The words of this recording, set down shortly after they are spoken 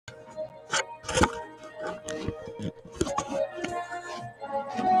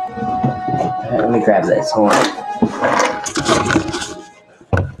me grab this. Hold on.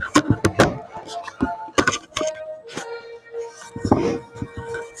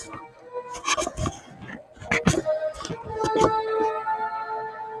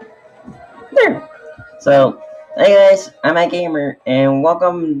 There. So, hey guys, I'm a gamer, and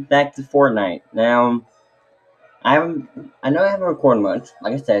welcome back to Fortnite. Now, I know I haven't recorded much.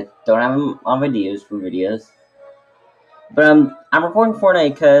 Like I said, don't have them on videos, but I'm recording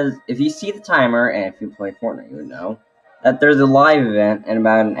Fortnite because if you see the timer, and if you play Fortnite, you would know that there's a live event in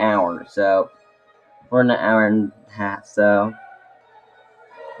about an hour. So, for an hour and a half. So,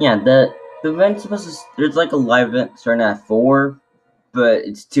 yeah, the event's supposed to. There's like a live event starting at 4, but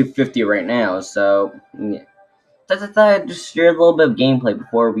it's 2:50 right now. So, yeah. I thought I'd just share a little bit of gameplay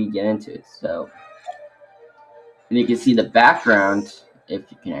before we get into it. So, and you can see the background, if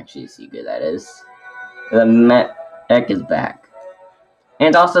you can actually see good that is. The mech is back. And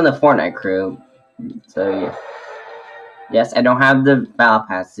it's also in the Fortnite crew. So, yeah. Yes, I don't have the Battle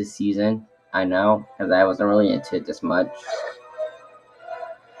Pass this season. I know, because I wasn't really into it this much.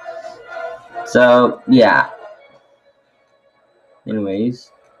 So, yeah.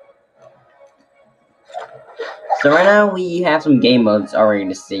 Anyways. So right now we have some game modes already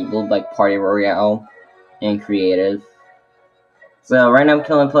disabled, like Party Royale and Creative. So right now we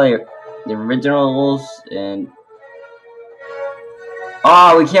can only play the originals and...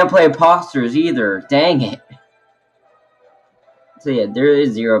 Oh, we can't play imposters either. Dang it. So yeah, there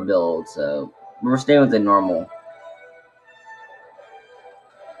is 0 build, so we're staying with the normal.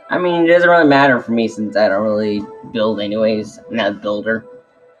 I mean, it doesn't really matter for me since I don't really build anyways. I'm not a builder.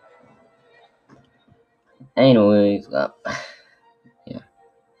 Anyways, yeah.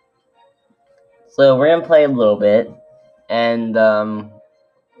 So we're gonna play a little bit, and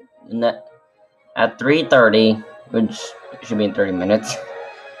at 3:30, which should be in 30 minutes,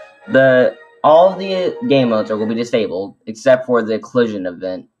 all of the game modes will be disabled except for the collision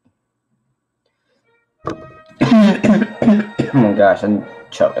event. Oh my gosh, I'm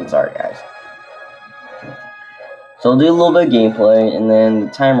choking. Sorry, guys. So we'll do a little bit of gameplay, and then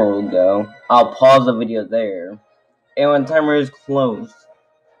the timer will go. I'll pause the video there, and when the timer is closed,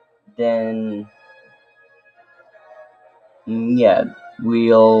 then yeah,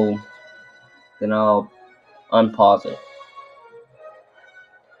 then I'll unpause it.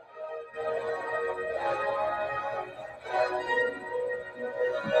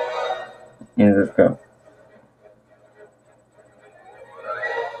 And let's go.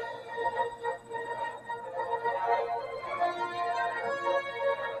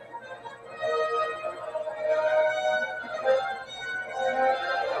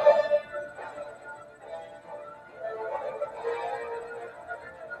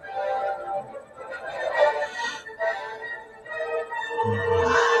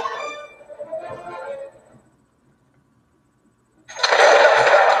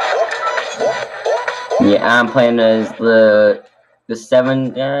 Yeah, I'm playing as the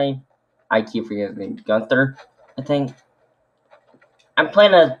 7 guy. I keep forgetting Gunther, I think. I'm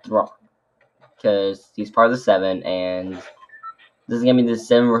playing as Rock because he's part of the 7, and this is gonna be the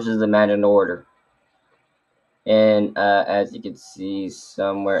 7 versus the Imagined Order. And as you can see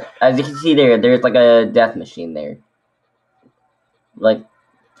there's like a death machine there, like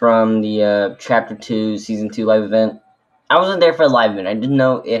from the Chapter 2 Season 2 live event. I wasn't there for the live event. I didn't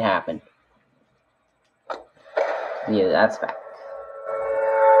know it happened. Yeah, that's fact.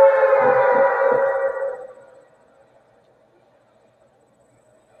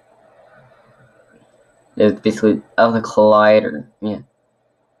 It's basically the collider. Yeah.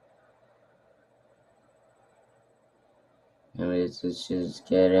 Anyways, let's just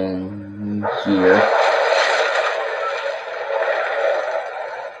get in here.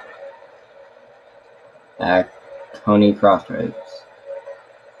 At Coney Crossroads.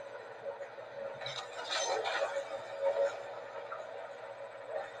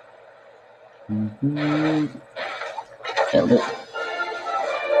 Killed it.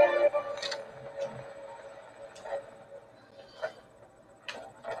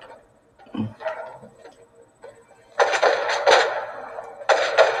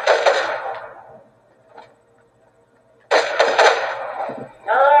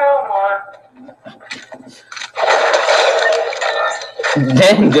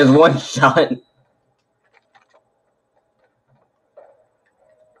 Then just one shot.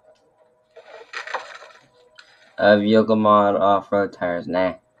 Vehicle mod off-road tires.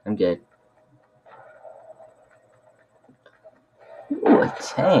 Nah, I'm good. Ooh, a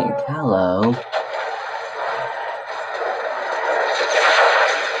tank. Hello.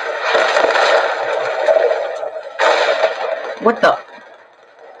 What the?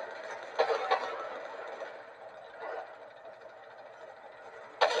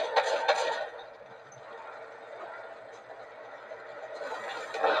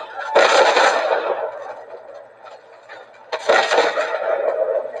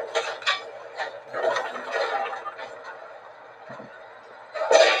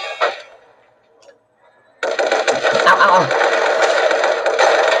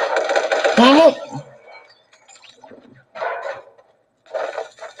 Dang it!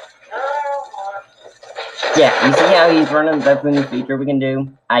 Yeah, you see how he's running? That's the new feature we can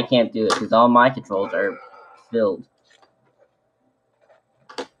do? I can't do it because all my controls are filled.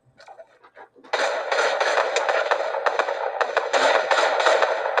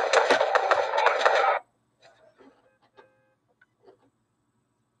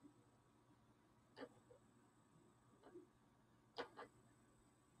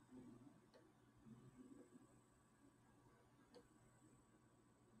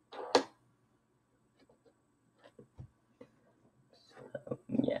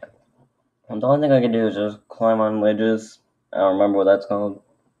 Yeah. The only thing I can do is just climb on ledges. I don't remember what that's called.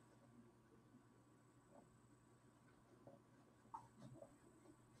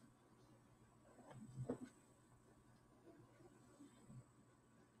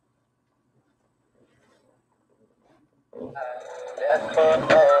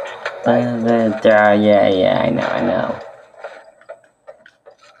 Yeah, I know.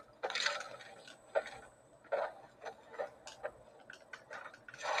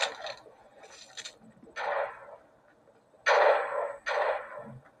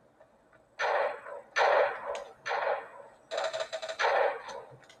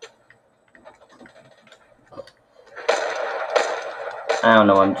 I don't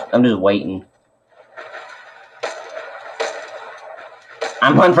know, I'm just waiting.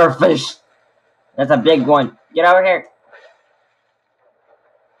 I'm hunting for a fish! That's a big one. Get over here!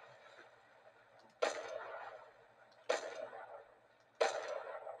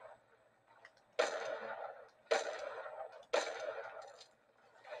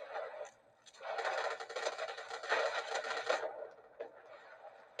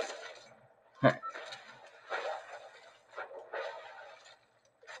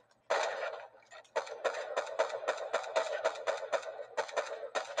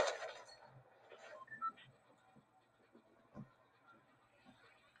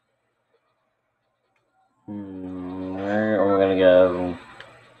 Where are we gonna go?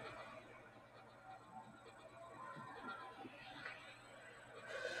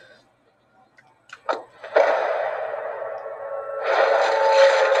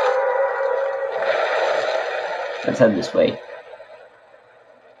 Let's head this way.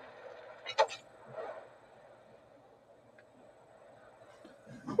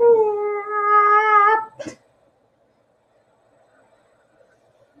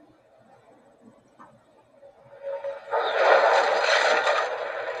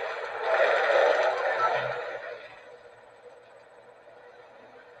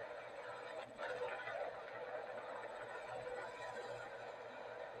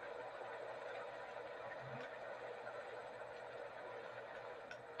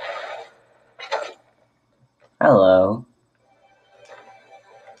 Hello.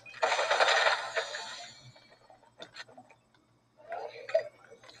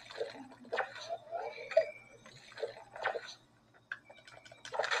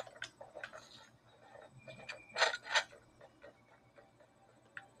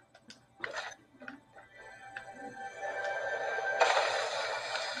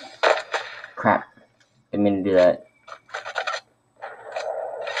 Crap. Didn't mean to do that.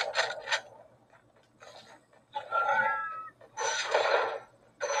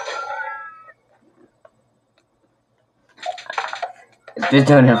 Just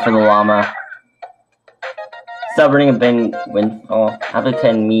doing it for the llama. Stop bringing a big windfall. How to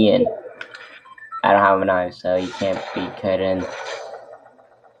cut me in? I don't have a knife, so you can't be cut in.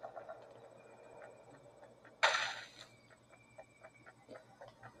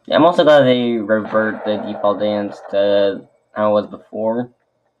 I'm also glad they revert the default dance to how it was before.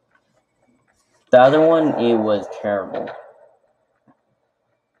 The other one, it was terrible.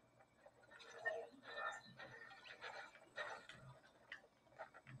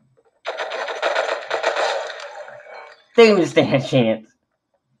 Didn't even stand a chance.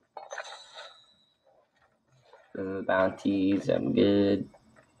 Bounties, I'm good.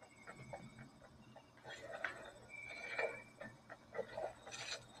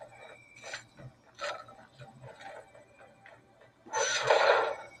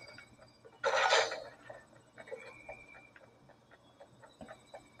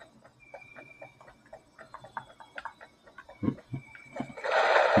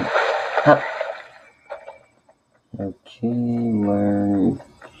 Okay, learn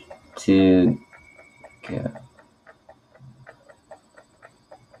to go.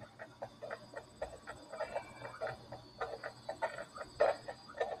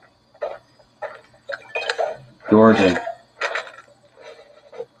 Georgia.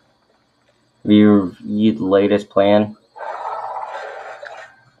 Review the latest plan.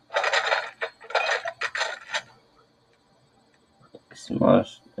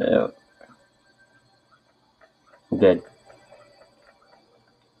 Smush. Good.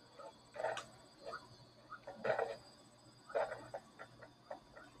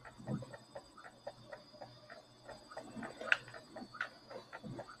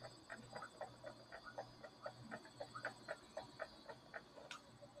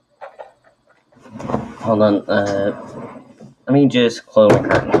 Hold on. Let me just close my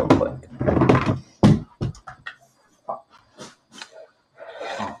curtain real quick.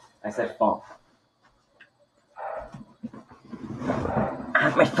 I said fall.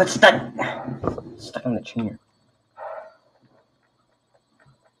 Ah, my foot's stuck. Stuck on the chair.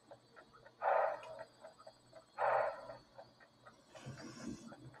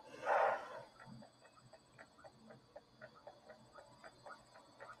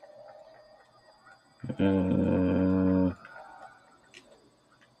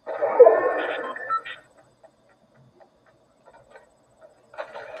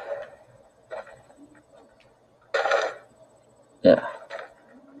 Yeah.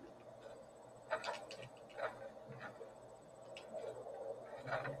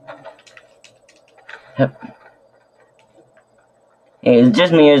 Yep. Hey, it's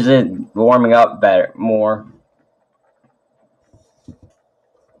just me. Is it warming up better, more?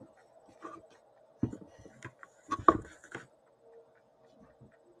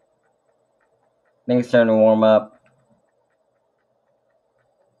 Things starting to warm up.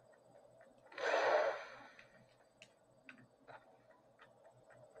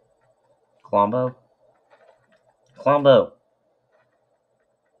 Colombo? Colombo.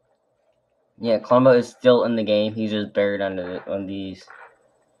 Yeah, Colombo is still in the game. He's just buried under on these.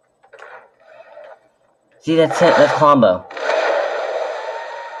 See, that's it. That's Colombo.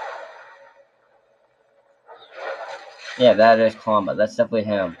 Yeah, that is Colombo. That's definitely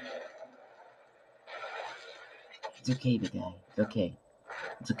him. It's okay, big guy. It's okay.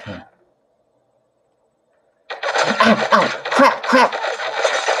 It's okay. Ow! Ow! Crap! Crap!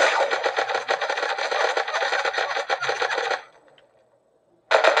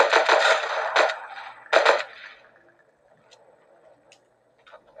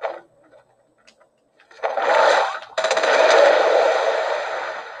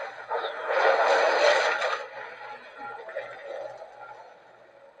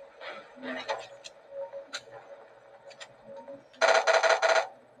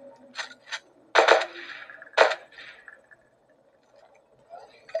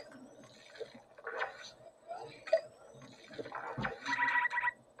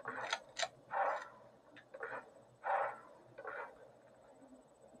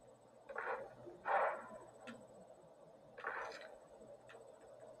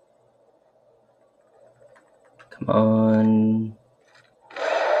 Come on.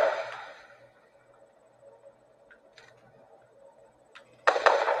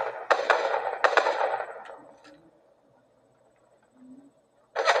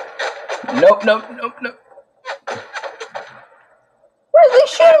 Nope, nope, nope, nope. Where's he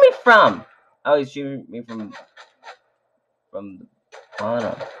shooting me from? Oh, he's shooting me from the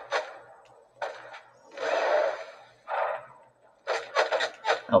bottom.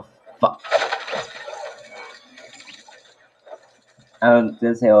 Oh, fuck. I was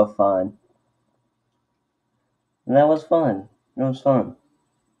gonna say, oh, fun. And that was fun. It was fun.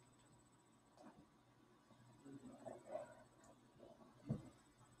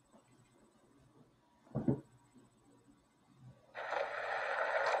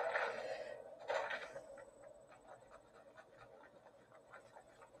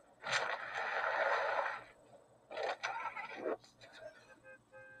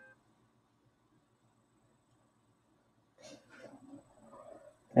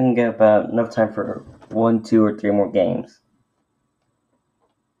 I can get about enough time for 1, 2, or 3 more games.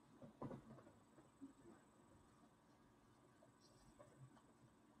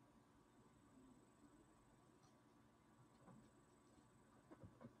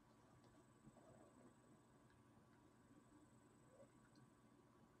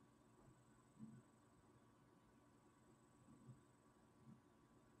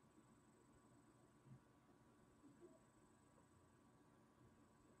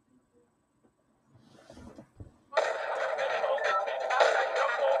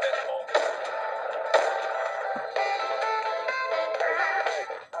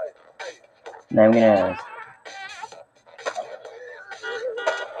 Now I'm gonna ask.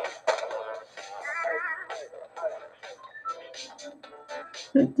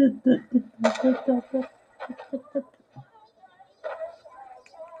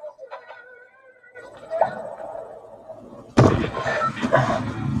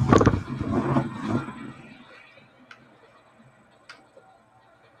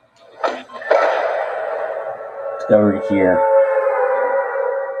 over here.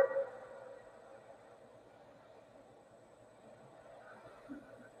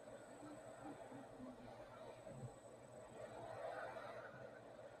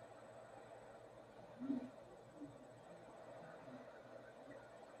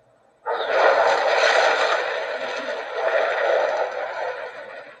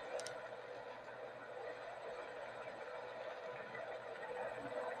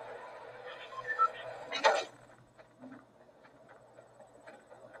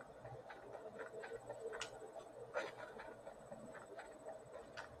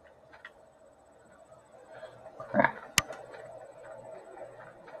 Crap.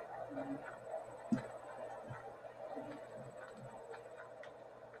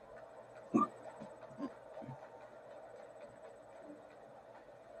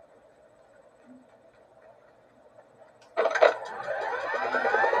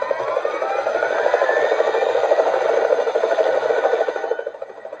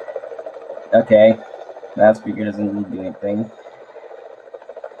 Okay, that speaker doesn't need to do anything.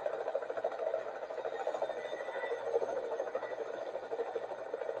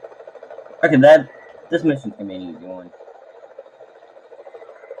 Okay, this mission's gonna be an easy one.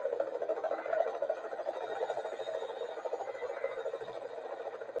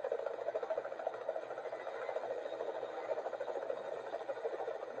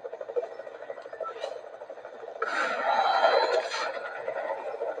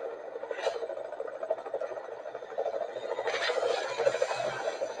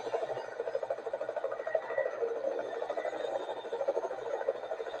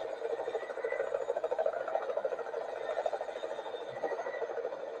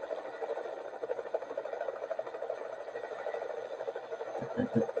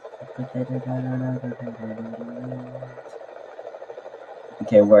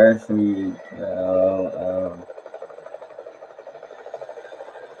 Okay, where should we go?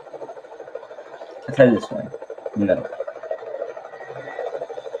 Let's head this way. No.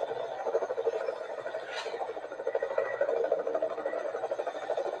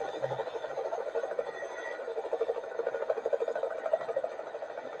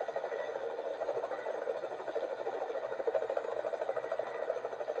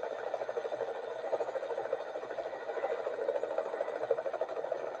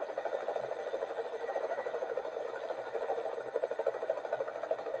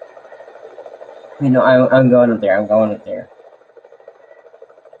 You know, I'm going up there. I'm going up there.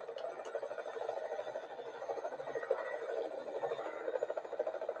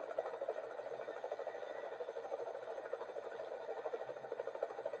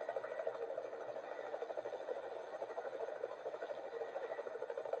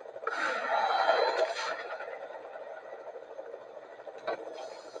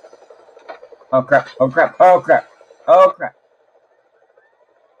 Oh crap! Oh crap! Oh crap! Oh crap!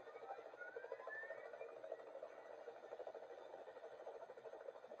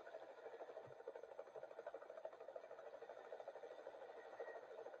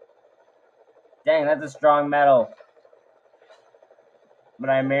 Dang, that's a strong metal. But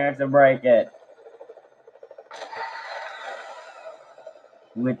I managed to break it.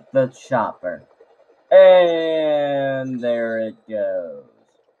 With the chopper. And there it goes.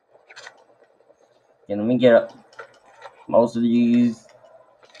 Okay, let me get up most of these.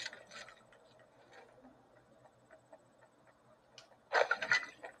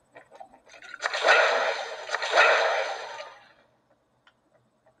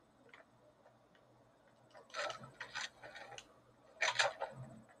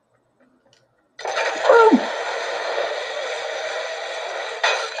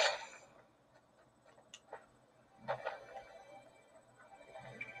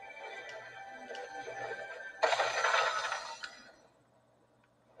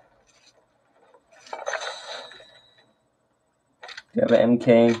 Do you have an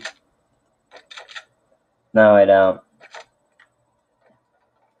MK? No, I don't.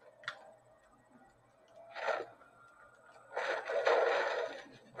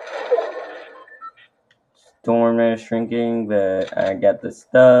 Storm is shrinking, but I got the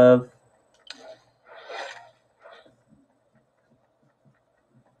stuff.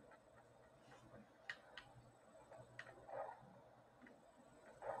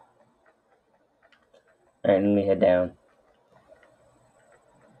 Alright, let me head down.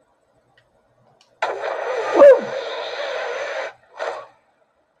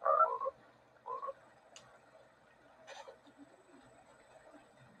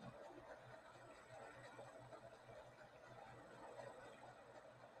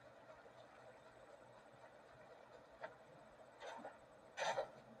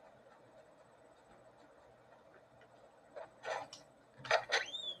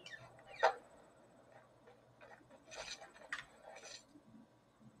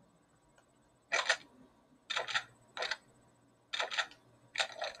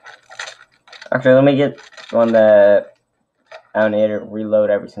 Actually, let me get one that I don't need to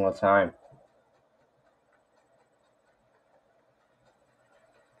reload every single time.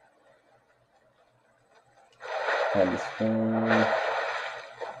 I'm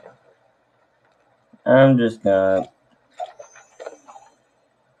just gonna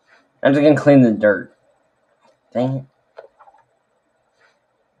clean the dirt. Dang it.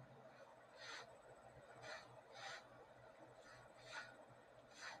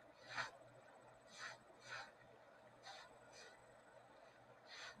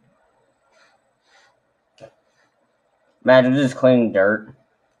 Imagine just cleaning dirt.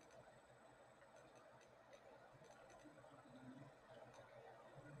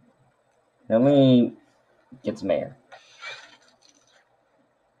 Let me get some air.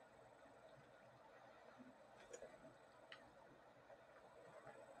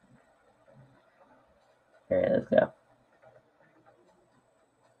 Here, let's go.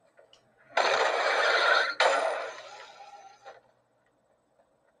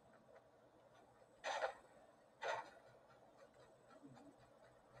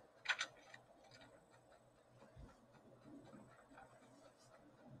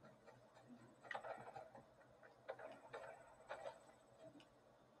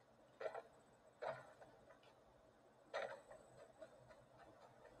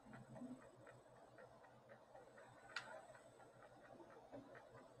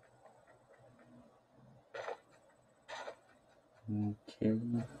 Okay.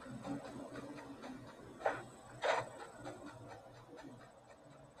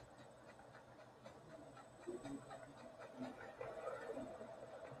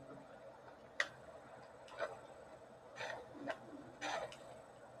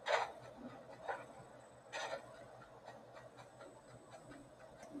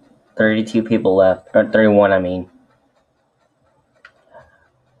 $32 people left, or 31, I mean.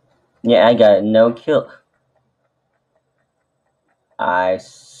 Yeah, I got no kill. I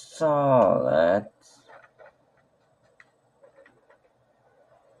saw that.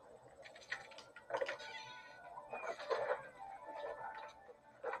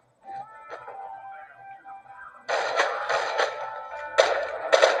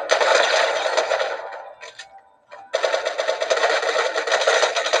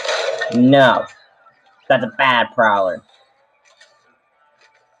 No, that's a bad prowler.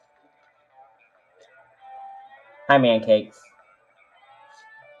 Hi, Mancakes.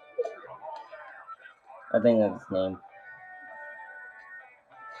 I think that's his name.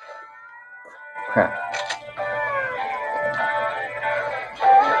 Crap.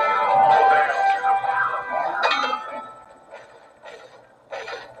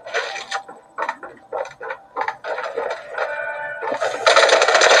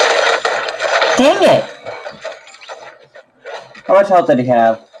 Dang it! How much health did he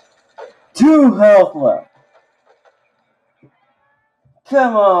have? 2 health left.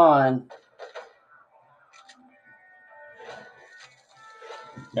 Come on.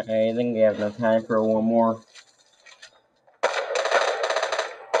 Okay, I think we have enough time for one more.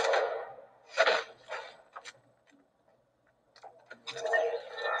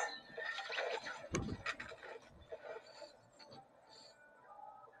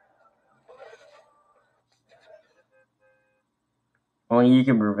 Only you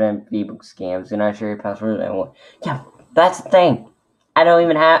can prevent Facebook scams. Do not share your password with anyone. Yeah, that's the thing. I don't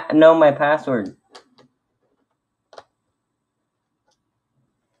even know my password.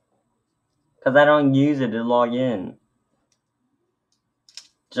 Because I don't use it to log in.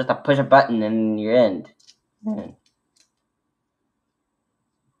 Just to push a button and you're in.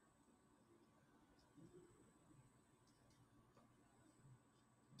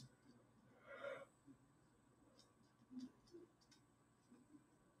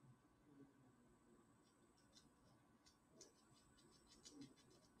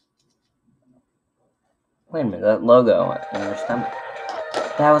 Wait a minute, that logo in your stomach.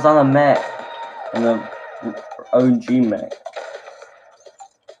 That was on the Mac. On the OG Mac.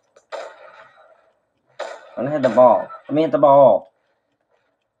 I'm gonna hit the ball. Let me hit the ball.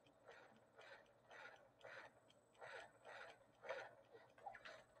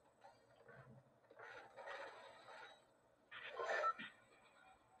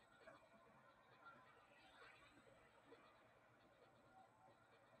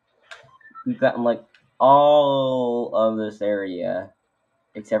 We've gotten like all of this area.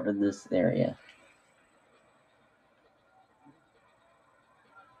 Except for this area.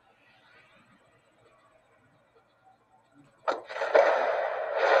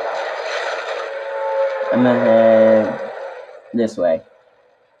 I'm gonna head this way.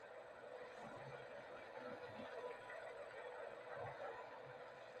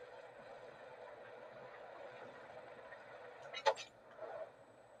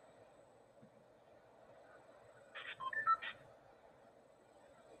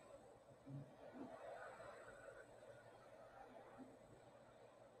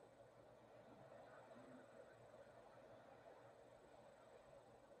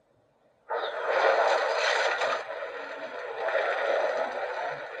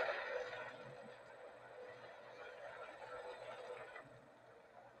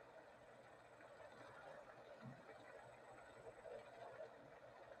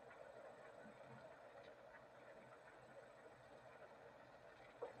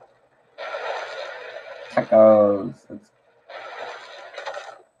 Tacos.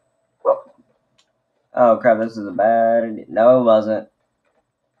 Oh crap, this is a bad idea. No, it wasn't.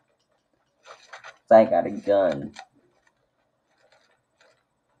 I got a gun.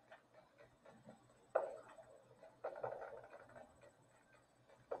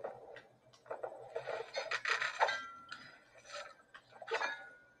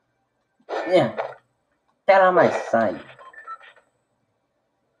 Yeah, get out of my sight.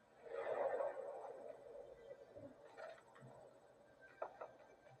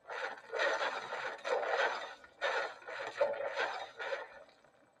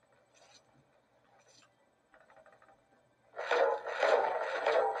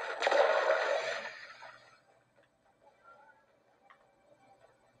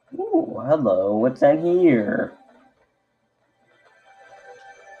 Ooh, hello, what's in here?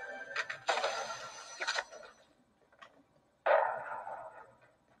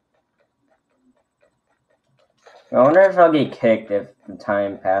 I wonder if I'll get kicked if the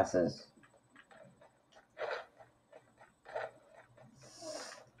time passes.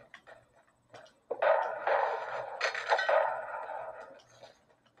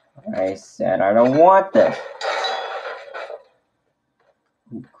 I said I don't want this.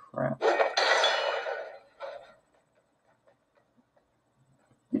 Oh, crap.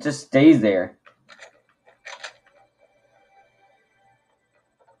 It just stays there.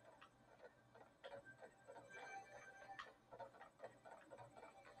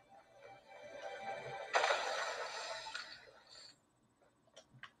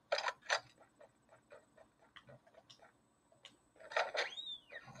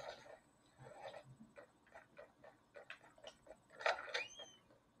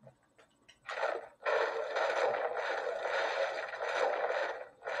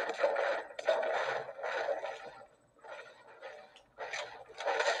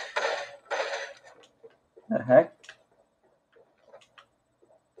 The heck?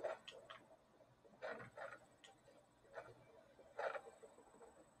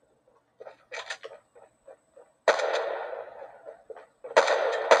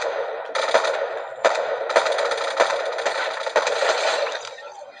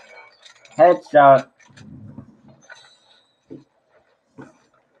 Headshot.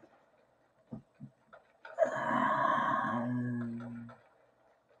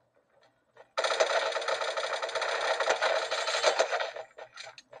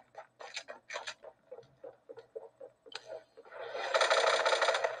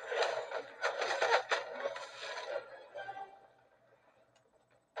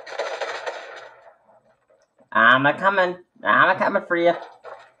 I'm a coming. I'm a coming for you.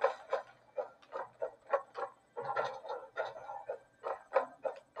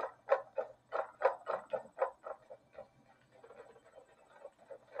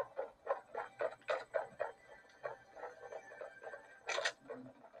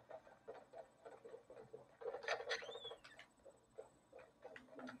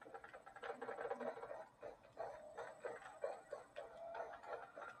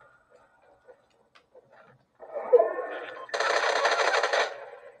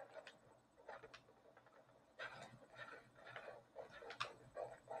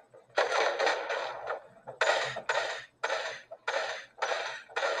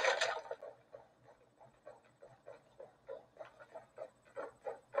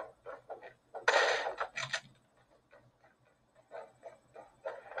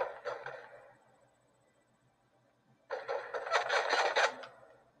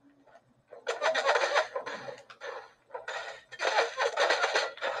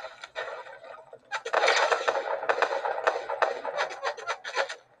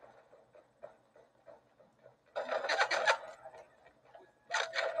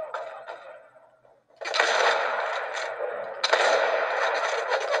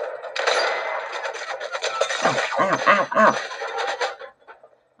 Ow, ow, ow.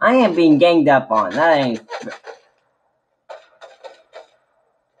 I am being ganged up on. That ain't...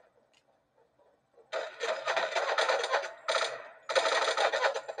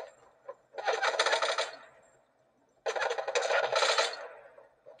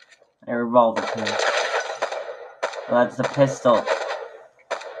 A revolver too. Well, that's a pistol.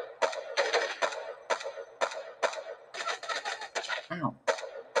 Ow.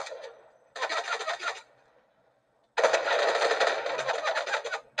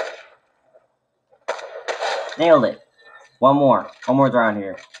 Nailed it. One more. One more around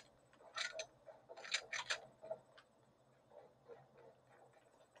here.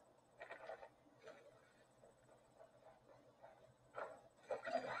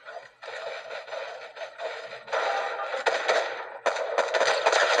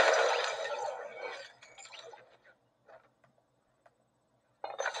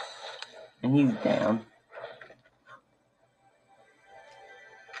 And he's down.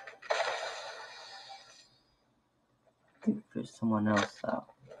 I think there's someone else out.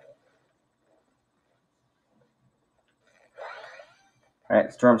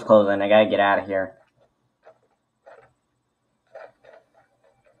 Alright, storm's closing. I gotta get out of here.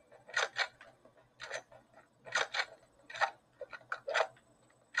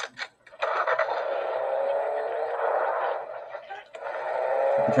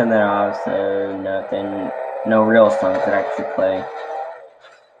 Turn that off so nothing, no real songs that actually play.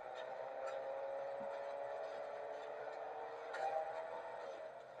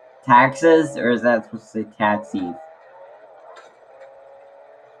 Taxes, or is that supposed to say taxis?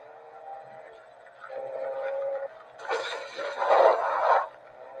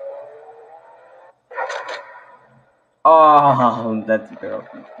 Oh, that's a barrel.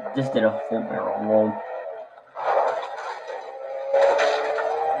 Just did a full barrel roll.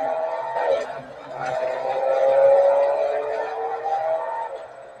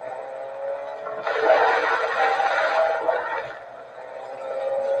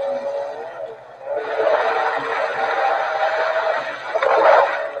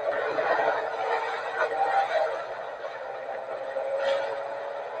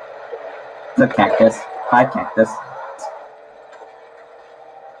 The cactus. Hi, cactus.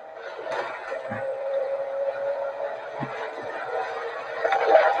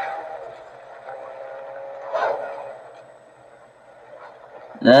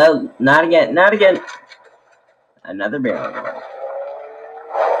 No, not again, not again. Another barrel roll.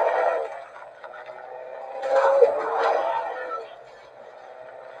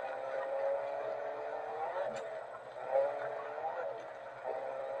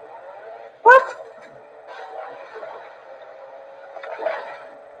 What?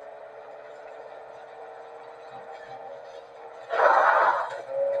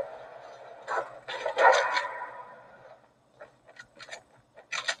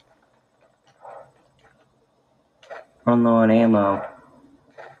 I'm low on ammo.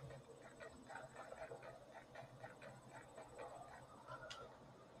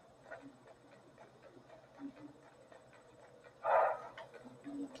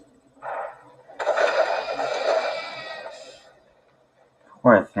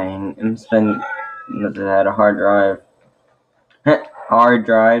 Poor thing. I'm spending that a hard drive. Hard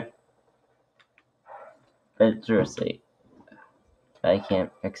drive. But seriously, I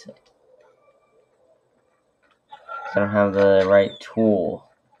can't fix it. I don't have the right tool.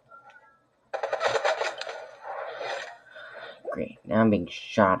 Great, now I'm being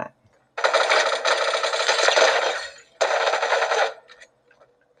shot at.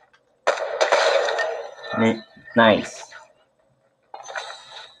 Nice.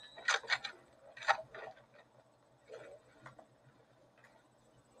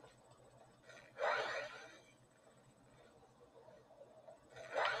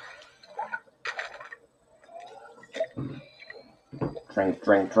 Drink,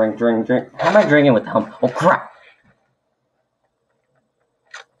 drink, drink, drink, drink. How am I drinking with the helm? Oh crap!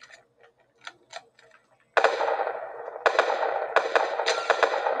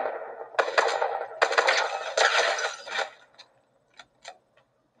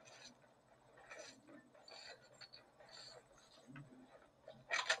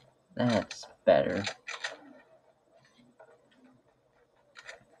 That's better.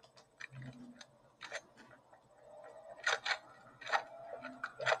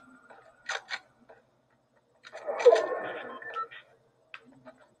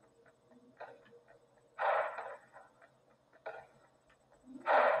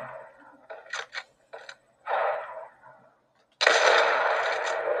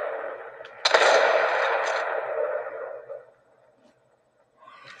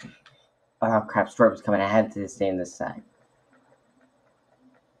 Oh crap, storm was coming. I had to stay on this side.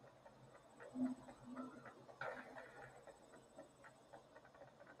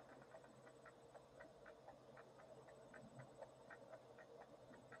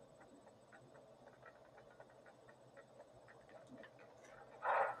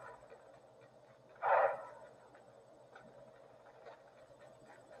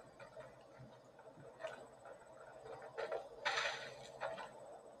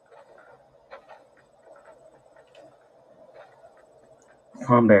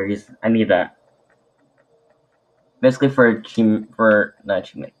 Cranberries. I need that. Basically for achievement, for not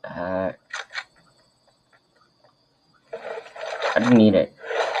achievement. I don't need it.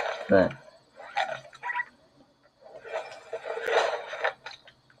 But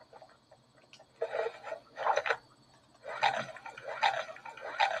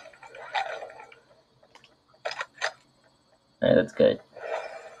alright, that's good.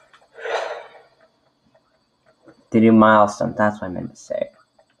 To do milestones, that's what I meant to say.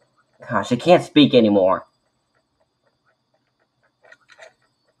 Gosh, I can't speak anymore.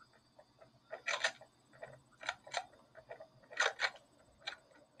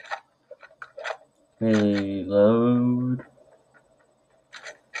 Reload.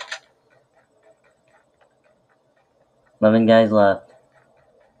 11 guys left.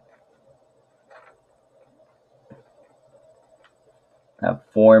 I have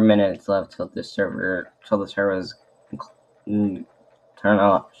 4 minutes left till the server is turn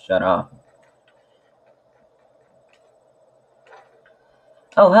off, shut off.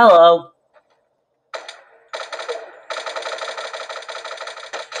 Oh, hello.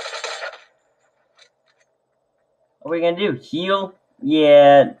 What are we gonna do? Heal?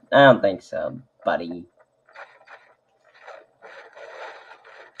 Yeah, I don't think so, buddy.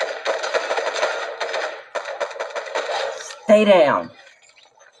 Stay down.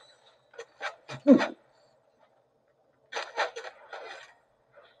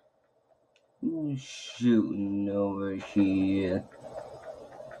 Who's shooting over here?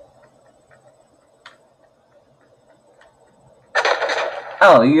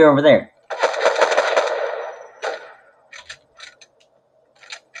 Oh, you're over there.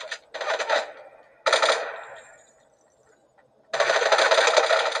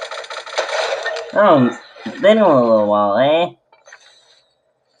 Oh, been a little while, eh?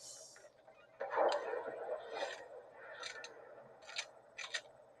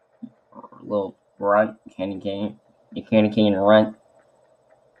 Little runt, candy cane. You candy cane runt.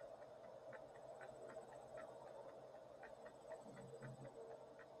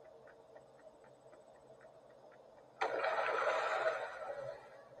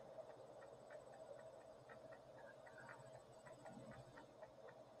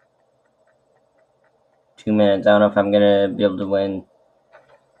 Two minutes. I don't know if I'm gonna be able to win.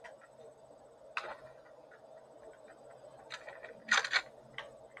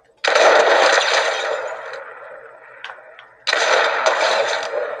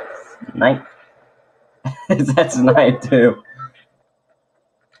 Night. That's night too.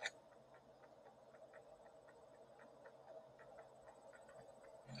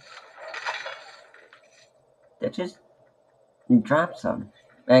 That just dropped some.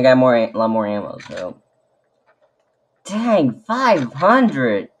 And I got a lot more ammo, so. Dang,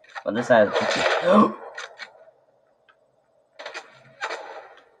 500! Well, this side is 50.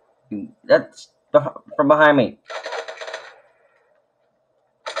 That's from behind me.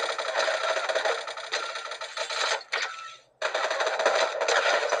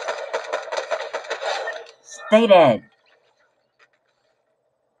 Stay dead.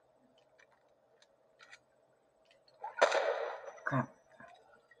 Crap.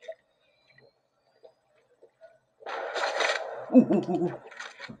 Ooh.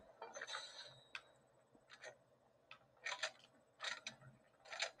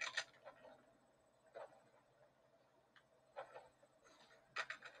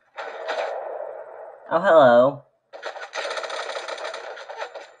 Oh, hello.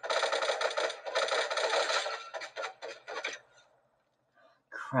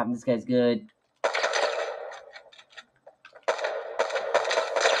 Crap, this guy's good.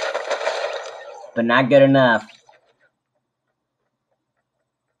 But not good enough.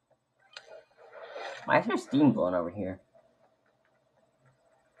 Why is there steam blowing over here?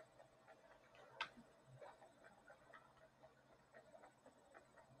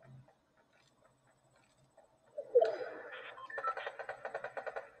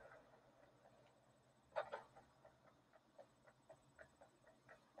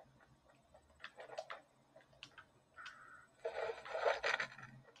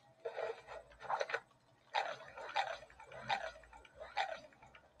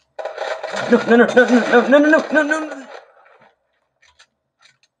 No.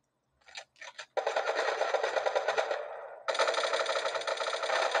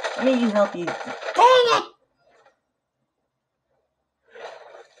 Let me help you. Dang it!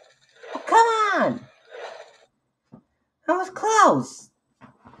 Oh, come on! That was close.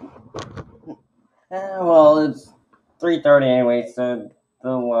 Well, it's 3:30 anyway, so the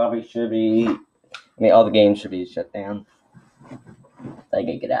lobby should be. I mean, all the games should be shut down. I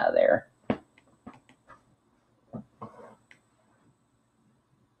can get out of there.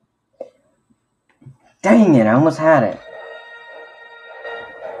 Dang it, I almost had it.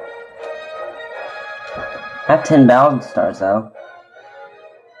 I have 10 battle stars, though.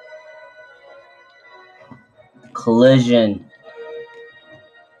 Collision.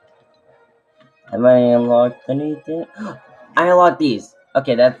 Have I unlocked anything? I unlocked these.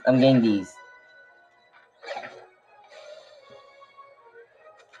 Okay, I'm getting these.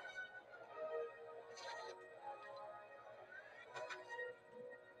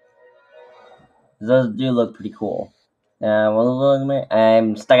 Those do look pretty cool.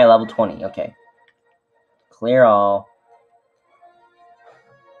 I'm stuck at level 20. Okay. Clear all.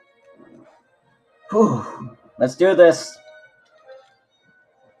 Whew. Let's do this.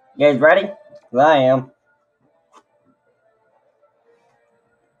 You guys ready? Well, I am.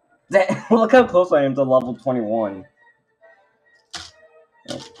 Look how close I am to level 21.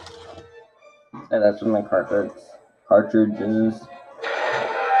 Yeah, that's what my cartridges.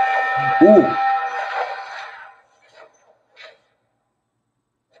 Ooh.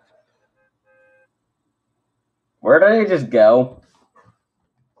 Where did I just go?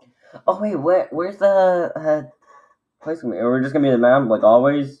 Oh wait, where's the place gonna be? Are we just gonna be the map like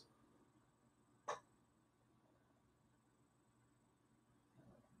always?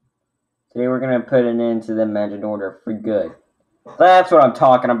 Today we're gonna put an end to the imagined order for good. That's what I'm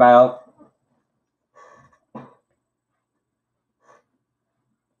talking about.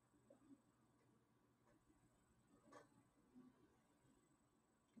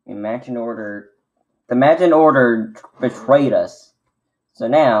 The imagined order betrayed us. So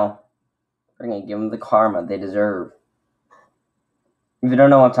now we're gonna give them the karma they deserve. If you don't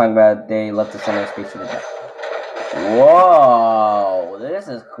know what I'm talking about, they left us on their space to the death. Whoa, this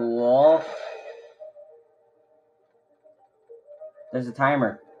is cool. There's a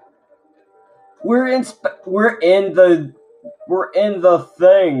timer. We're in the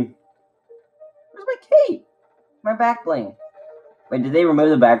thing. Where's my cape? My back bling. Wait, did they remove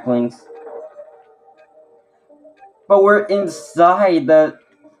the back blings? But we're inside the.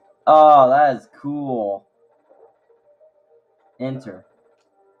 Oh, that is cool. Enter.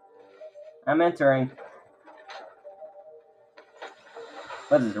 I'm entering.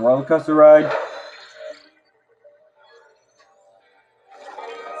 What is this, a roller coaster ride?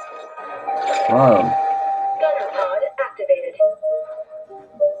 Whoa. Gunner pod activated.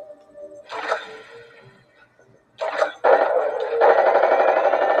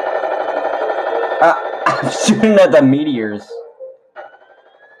 I'm shooting at the meteors.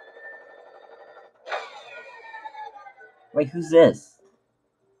 Wait, who's this?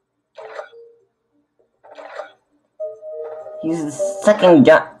 He's the second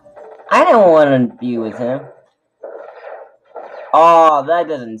guy. I don't want to be with him. Oh, that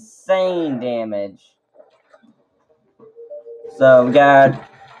does insane damage. So we got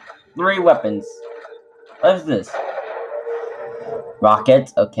 3 weapons. What is this?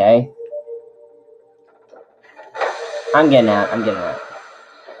 Rockets, okay. I'm getting out. Status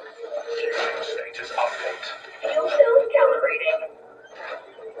update. Fuel cells calibrating.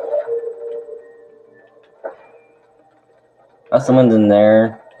 Oh, someone's in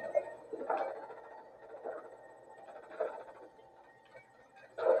there.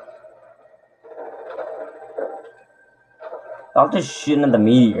 I'll just shooting at the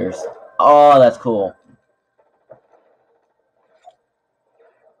meteors. Oh, that's cool.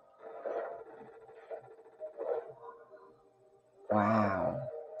 Wow.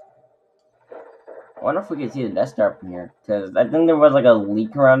 I wonder if we can see the Death Star from here. Because I think there was like a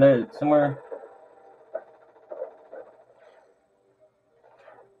leak around it somewhere.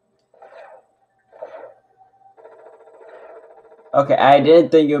 Okay, I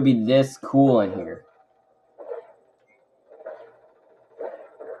didn't think it would be this cool in here.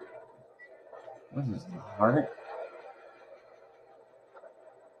 What is the heart?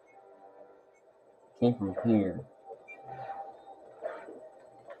 Came from here.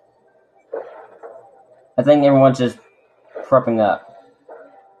 I think everyone's just prepping up.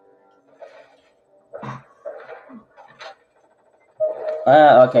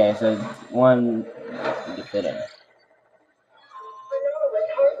 Okay, so one we can fit in. Anomalous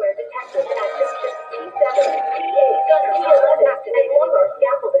hardware detected at system T7, T8, Gunner pod activated. Lumbar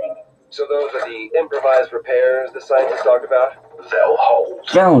scaffolding. So those are the improvised repairs the scientists talked about? They'll hold.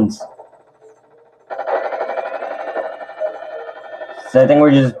 Jones! So I think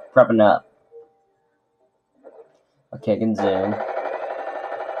we're just prepping up. Okay, I can zoom.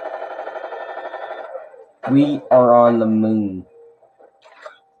 We are on the moon.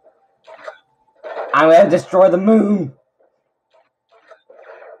 I'm gonna destroy the moon!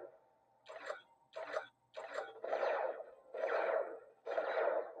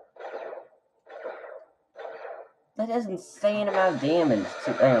 That is insane amount of damage.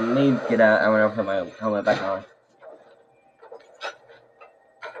 So, hang on, let me get out. I want to put my helmet back on.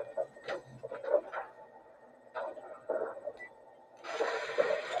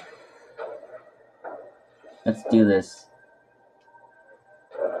 Let's do this.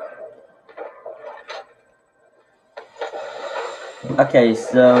 Okay,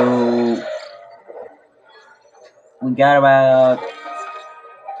 so we got about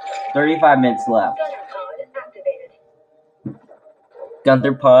 35 minutes left. Gunner pod activated.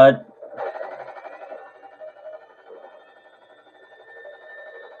 Gunther pod.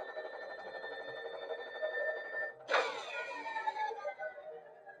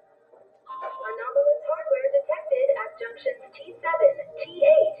 Anomalous hardware detected at junctions T7,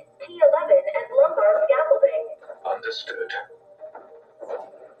 T8, T11, and lumbar scaffolding. Understood.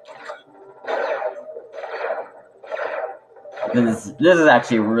 This is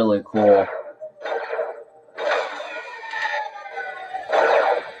actually really cool.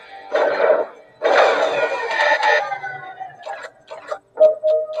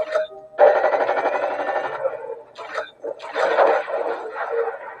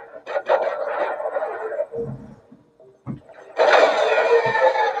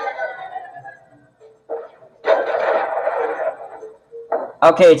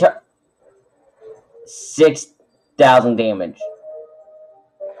 Okay, 6,000 damage.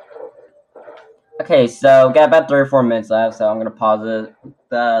 Okay, so got about 3 or 4 minutes left, so I'm gonna pause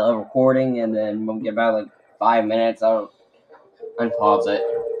the recording, and then we'll get about like 5 minutes. I'll unpause it.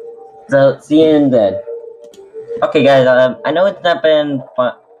 So see you in then. Okay, guys. I know it's not been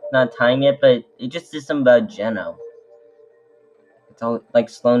not time yet, but it just is something about Geno. It's all like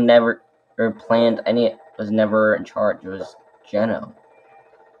Sloan never or planned any. Was never in charge. It was Geno.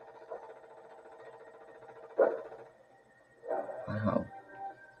 Wow.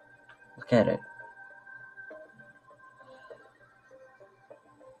 Look at it.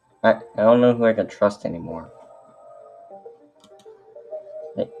 I don't know who I can trust anymore.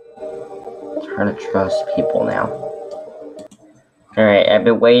 I'm trying to trust people now. Alright, I've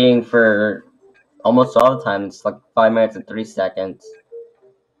been waiting for almost all the time. It's like 5 minutes and 30 seconds.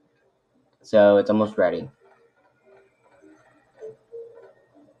 So it's almost ready.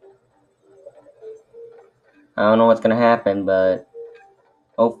 I don't know what's gonna happen, but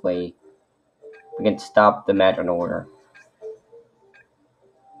hopefully we can stop the magic order.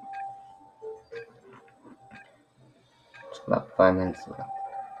 It's about 5 minutes left.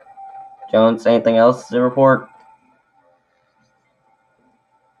 Jones, anything else to report?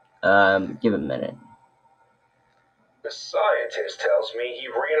 Give it a minute. The scientist tells me he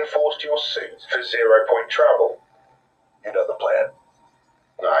reinforced your suit for 0-point travel. You know the plan.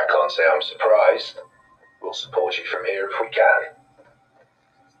 I can't say I'm surprised. We'll support you from here if we can.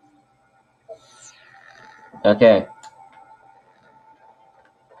 Okay.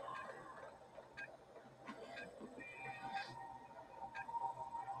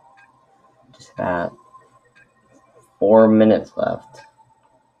 Just about 4 minutes left.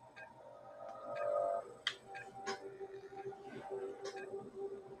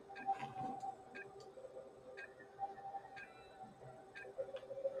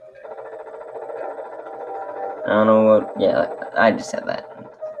 I don't know what. Yeah, I just said that.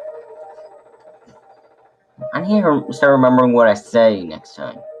 I need to start remembering what I say next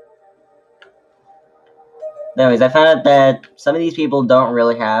time. Anyways, I found out that some of these people don't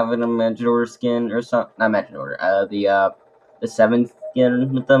really have an Magic Order skin, or some, not Magic Order, the 7th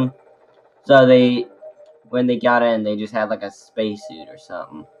skin with them. So when they got in, they just had like a spacesuit or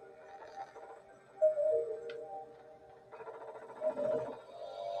something.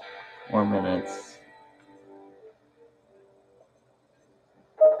 Four minutes.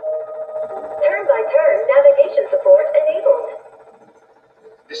 Turn-by-turn navigation support enabled.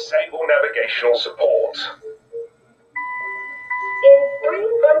 Disable navigational support. In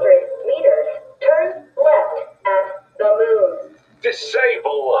 300 meters, turn left at the moon.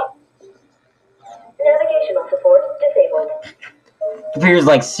 Disable! Navigational support disabled. Computer's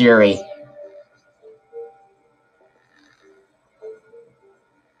like Siri.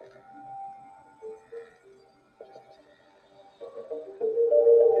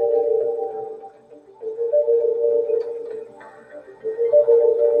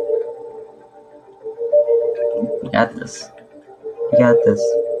 You got this. You got this.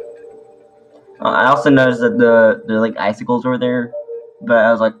 I also noticed that the like icicles were there, but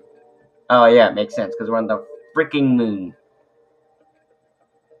I was like, oh yeah, it makes sense because we're on the freaking moon.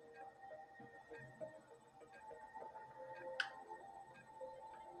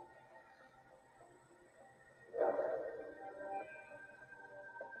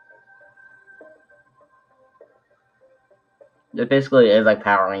 It basically is like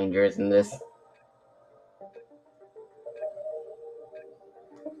Power Rangers in this.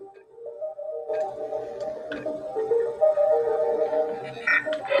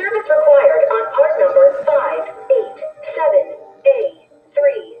 Service required on part number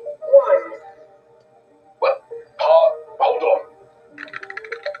 587A31. Well, hold on.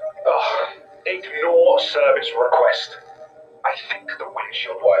 Ugh, ignore service request. I think the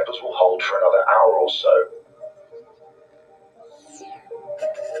windshield wipers will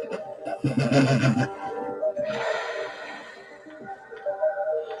 2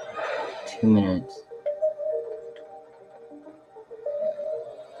 minutes.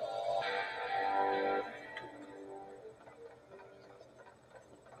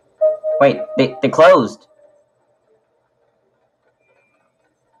 Wait, they closed.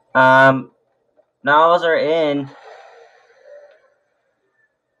 Novels are in.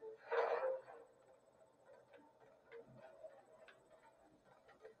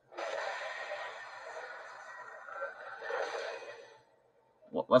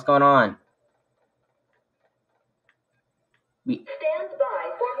 What's going on? Stand by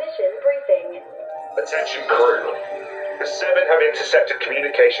for mission briefing. Attention crew. The Seven have intercepted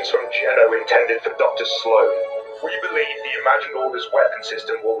communications from Geno intended for Dr. Sloan. We believe the Imagined Order's weapon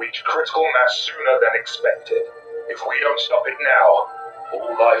system will reach critical mass sooner than expected. If we don't stop it now,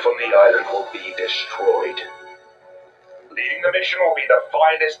 all life on the island will be destroyed. Leading the mission will be the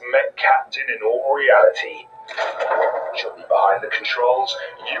finest mech captain in all reality. She'll be behind the controls.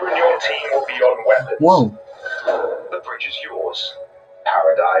 You and your team will be on weapons. Whoa. The bridge is yours.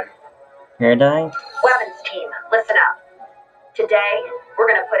 Paradigm. Paradigm? Weapons team, listen up. Today, we're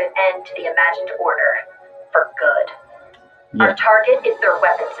gonna put an end to the Imagined Order. For good. Yeah. Our target is their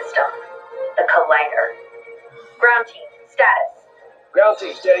weapon system. The Collider. Ground team, status. Ground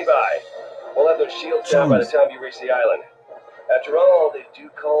team, standing by. We'll have those shields down by the time you reach the island. After all, they do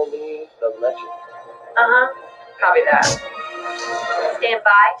call me the Legend. Uh-huh. Copy that. Stand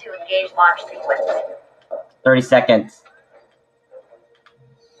by to engage launch sequence. 30 seconds.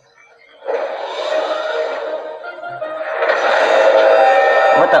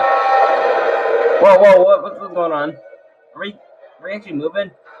 What the? Whoa, what's going on? Are we actually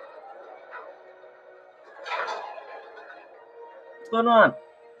moving? What's going on?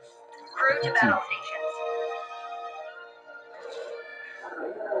 Crew to battle stations.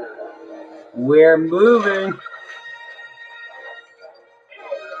 We're moving.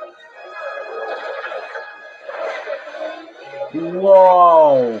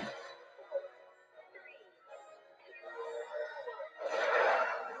 Whoa.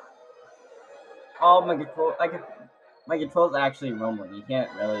 Oh, my control's actually rumbling. You can't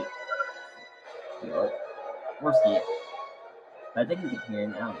really feel it or see it. I think you can hear it.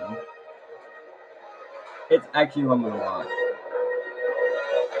 I don't know. It's actually rumbling a lot.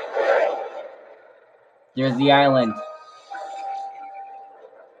 There's the island.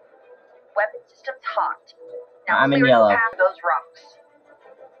 Weapon system's hot. Now I'm in clear yellow. past those rocks.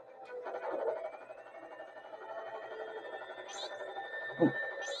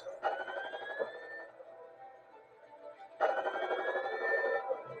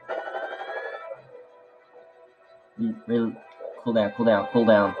 Really, cool down.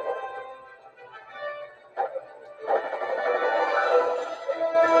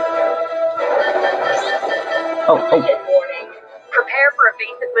 Oh. Collision warning. Prepare for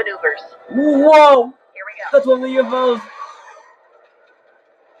evasive maneuvers. Whoa! Here we go. That's one of the UFOs.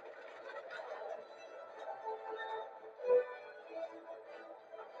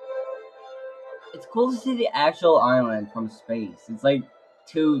 It's cool to see the actual island from space. It's like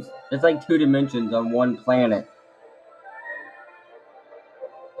two dimensions on one planet.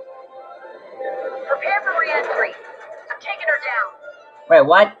 Prepare for re-entry. I'm taking her down. Wait,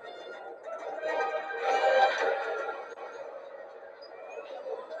 what?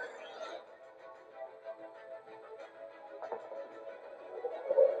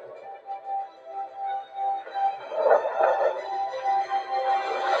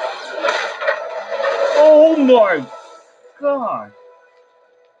 Oh my god!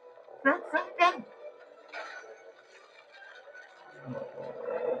 We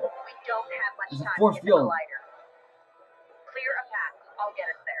don't have much There's a time force to get the field. Collider. Clear a path. I'll get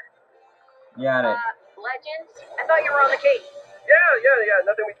us there. Got it. Legends? I thought you were on the case. Yeah.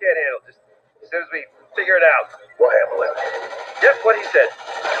 Nothing we can't handle. Just as soon as we figure it out. We'll handle it. Yep, what he said.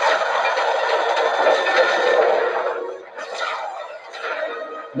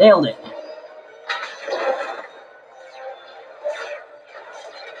 Nailed it.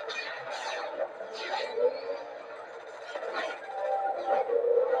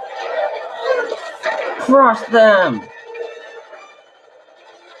 Crush them!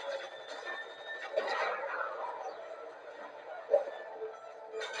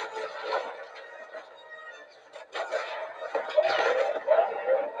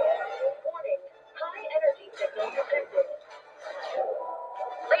 Warning. High energy signal detected.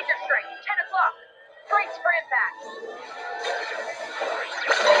 Laser strike. 10 o'clock. Brace for impact.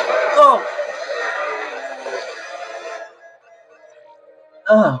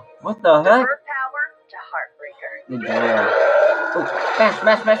 Oh! What the heck? Bird power to Heartbreaker. Good deal. Oh, Smash,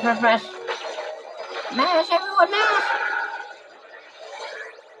 smash, smash, smash, smash. Mash, everyone, mash.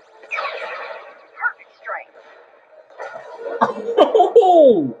 Perfect strike.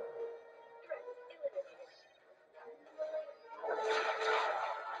 Oh!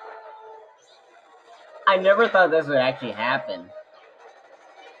 I never thought this would actually happen.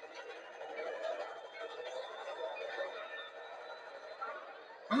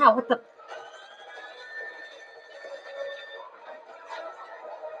 Ah, what the?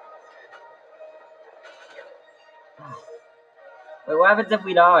 Wait, what happens if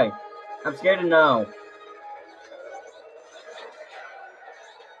we die? I'm scared to know.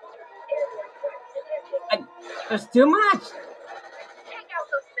 There's too much. Take out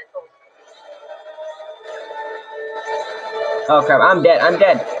those missiles. Oh crap! I'm dead. I'm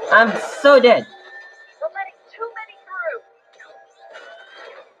dead. I'm so dead. We're letting too many through.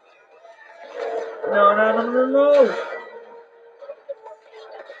 No, no, no, no, no.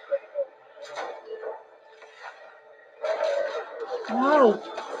 No.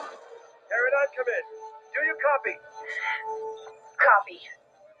 Aeronaut, come in. Do you copy? Copy.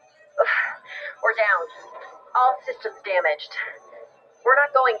 We're down. All systems damaged. We're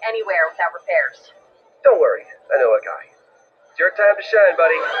not going anywhere without repairs. Don't worry. I know a guy. It's your time to shine,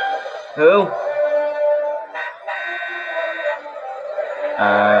 buddy. Who?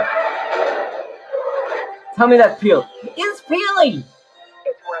 Tell me that's peeled. It's peeling!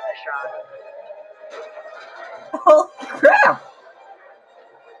 It's worth a shot. Holy crap!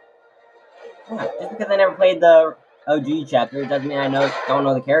 Yeah, just because I never played the OG chapter doesn't mean I don't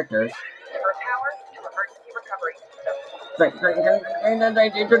know the characters. Divert power to emergency recovery system. Drink, drink, drink, drink,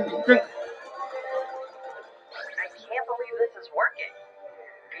 drink, drink, drink, drink. I can't believe this is working.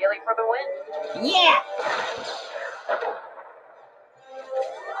 Really for the win. Yeah!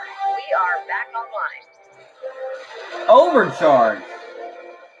 We are back online. Overcharge!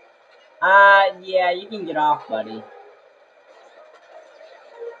 Yeah, you can get off, buddy. The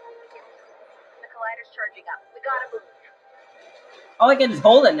collider's charging up. We gotta move. Oh, I can just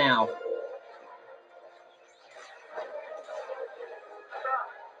hold it now. These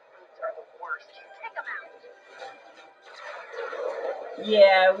are the worst. Take them out.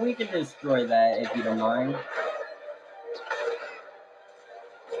 Yeah, we can destroy that if you don't mind.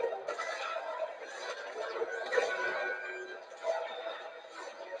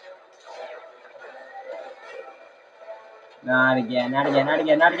 Not again, not again, not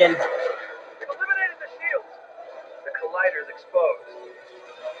again, not again. We've eliminated the shields. The collider's exposed.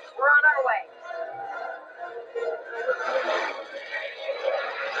 We're on our way.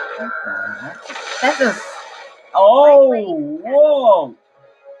 What the heck? That's just... Oh, whoa!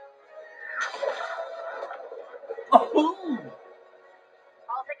 Oh!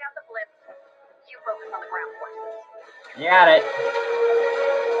 I'll take out the blips. You focus on the ground forces. You got it.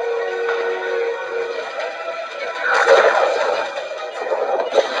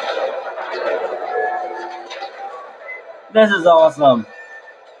 This is awesome.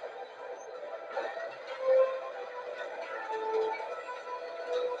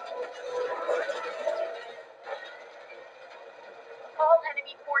 All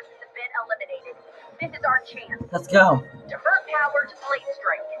enemy forces have been eliminated. This is our chance. Let's go. Divert power to blade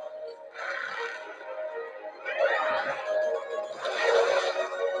strike.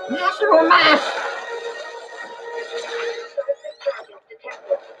 Mash or mash?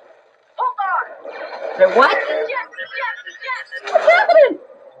 Detected. Hold on. Say what? Eject. What's happening?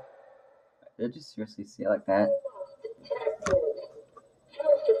 Did you seriously see it like that?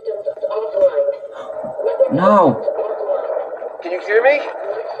 No. Can you hear me?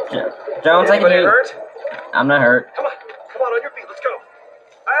 Jones, I can Anybody hear you. hurt? I'm not hurt. Come on your feet. Let's go.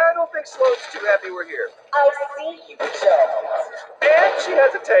 I don't think Sloane's too happy we're here. I see you, Jones. And she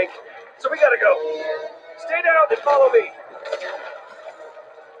has a tank, so we gotta go. Stay down and follow me.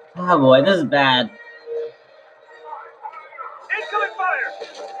 Oh boy, this is bad. Incoming fire!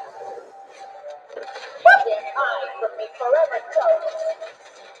 Can't hide from me forever, Jones.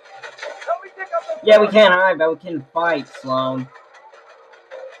 Help me pick up those Yeah, we can't hide, but we can fight, Sloan.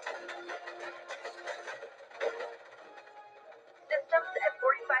 Systems at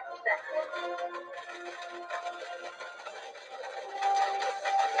 45%.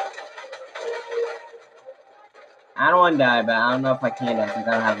 I don't want to die, but I don't know if I can die since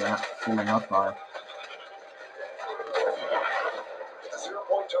I don't have the human health bar. The 0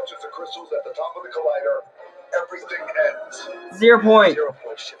 point touches the crystals at the top of the collider. Everything ends. 0 point. 0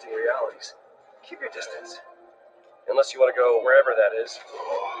 point shifting realities. Keep your distance. Unless you want to go wherever that is.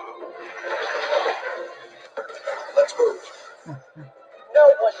 Let's move. No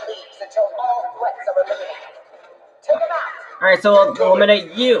one leaves until all threats are eliminated. Take them out. Alright, so I'll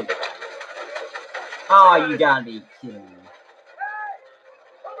eliminate you. Oh, you gotta be kidding me.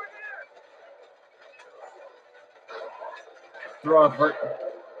 Throw a vert.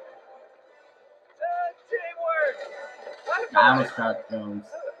 Teamwork! I almost shot Jones.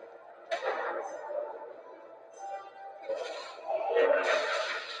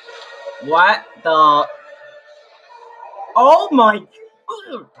 What the? Oh my!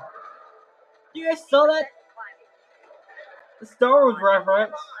 You guys saw that? The Star Wars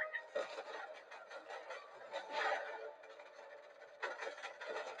reference.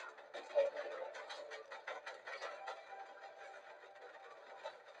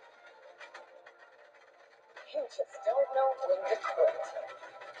 You just don't know when to quit.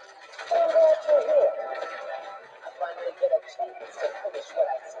 I'm glad you're here. I finally get a chance to finish what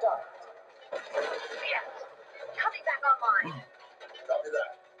I started. Yes. Coming back online. Copy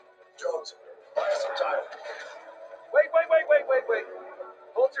that. Jones, buy us some time. Wait.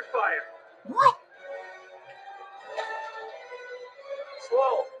 Hold your fire. What?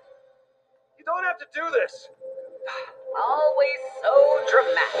 Slow. You don't have to do this. Always so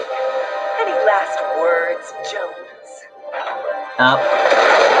dramatic. Any last words, Jones? Up.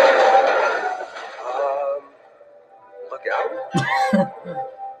 Look out.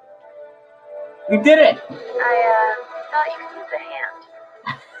 You did it! I, thought you could use a hand.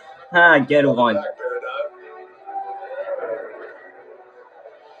 Ah, get one. Back paradigm.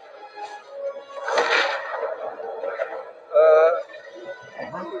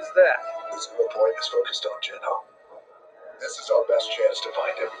 Who's that? The zero point is focused on Jeno. This is our best chance to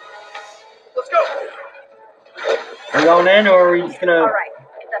find him. Let's go. We're going in, or are we just gonna... Alright,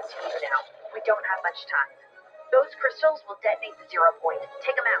 it's up to you now. We don't have much time. Those crystals will detonate the 0 point.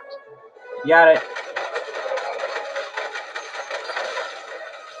 Take them out. Got it.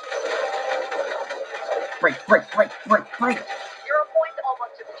 Break. 0 point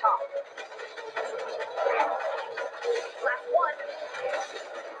almost to the top. Last one.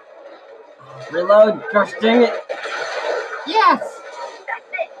 Reload, gosh dang it. Yes!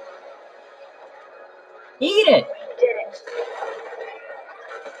 That's it. Eat it! We did it.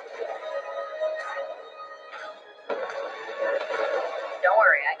 Don't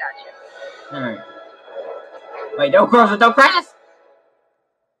worry, I got you. Alright. Wait, don't cross it, don't crash!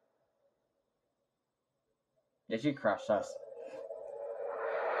 Yeah, she crushed us.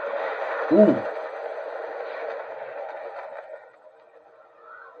 Ooh.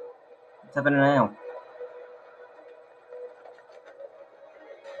 What's happening now?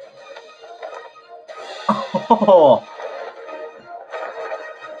 Oh!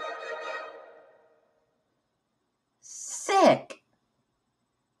 Sick!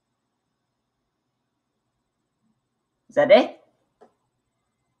 Is that it?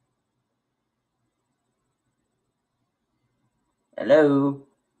 Hello?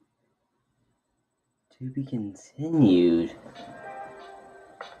 To be continued.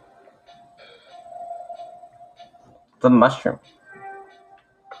 The mushroom.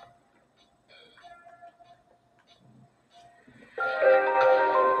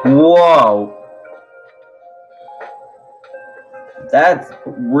 Whoa! That's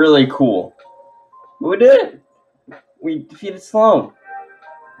really cool. We did it! We defeated Sloan.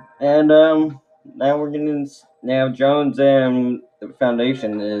 And now we're getting, now Jones and the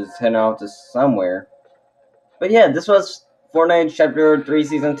Foundation is heading off to somewhere. But yeah, this was Fortnite Chapter 3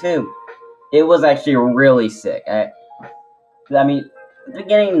 Season 2. It was actually really sick. I mean, at the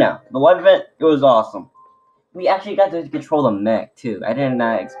beginning, no. The one event, it was awesome. We actually got to control the mech, too. I did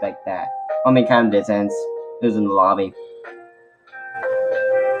not expect that. I mean, kind of did since it was in the lobby.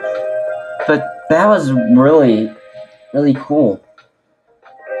 But that was really, really cool.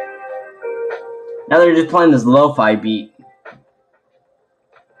 Now they're just playing this lo-fi beat.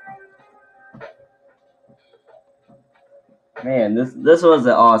 Man, this was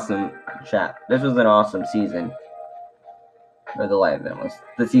an awesome chat. This was an awesome season. Or the live event was.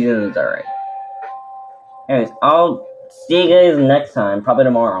 The season is alright. Anyways, I'll see you guys next time. Probably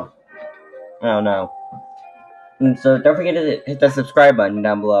tomorrow. I don't know. And so don't forget to hit that subscribe button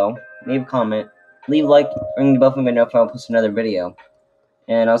down below. Leave a comment. Leave a like. Ring the bell for me to know if I'll post another video.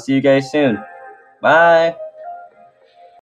 And I'll see you guys soon. Bye.